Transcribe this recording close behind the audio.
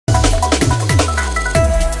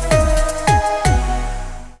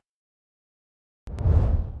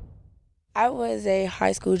I was a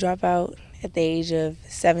high school dropout at the age of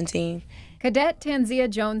 17. Cadet Tanzia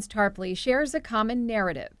Jones-Tarpley shares a common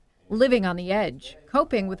narrative, living on the edge,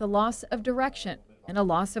 coping with a loss of direction and a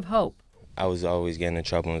loss of hope. I was always getting in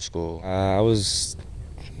trouble in school. I was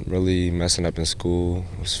really messing up in school,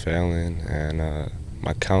 was failing, and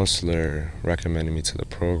my counselor recommended me to the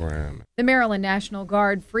program. The Maryland National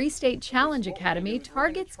Guard Freestate Challenge Academy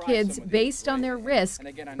targets kids based on their risk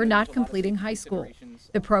for not completing high school.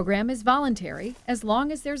 The program is voluntary as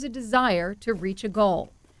long as there's a desire to reach a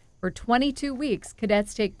goal. For 22 weeks,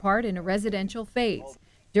 cadets take part in a residential phase.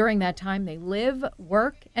 During that time, they live,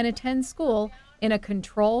 work, and attend school in a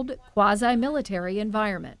controlled, quasi-military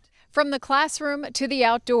environment. From the classroom to the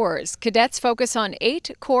outdoors, cadets focus on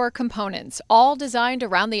 8 core components, all designed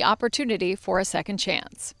around the opportunity for a second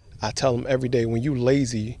chance. I tell them every day, when you're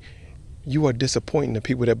lazy, you are disappointing the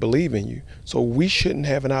people that believe in you. So we shouldn't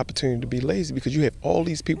have an opportunity to be lazy, because you have all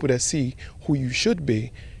these people that see who you should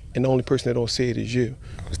be, and the only person that don't see it is you.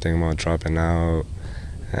 I was thinking about dropping out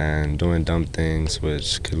and doing dumb things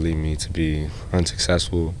which could lead me to be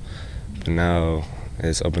unsuccessful, but now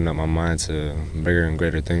it's opened up my mind to bigger and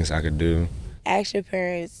greater things I could do. Ask your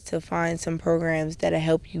parents to find some programs that'll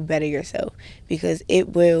help you better yourself, because it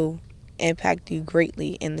will impact you greatly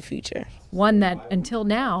in the future. One that, until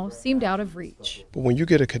now, seemed out of reach. But when you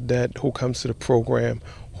get a cadet who comes to the program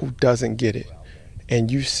who doesn't get it,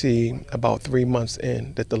 and you see about 3 months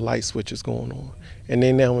in that the light switch is going on, and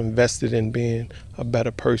they now invested in being a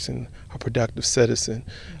better person, a productive citizen,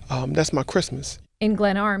 that's my Christmas. In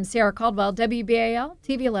Glen Arms, Sarah Caldwell,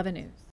 WBAL-TV 11 News.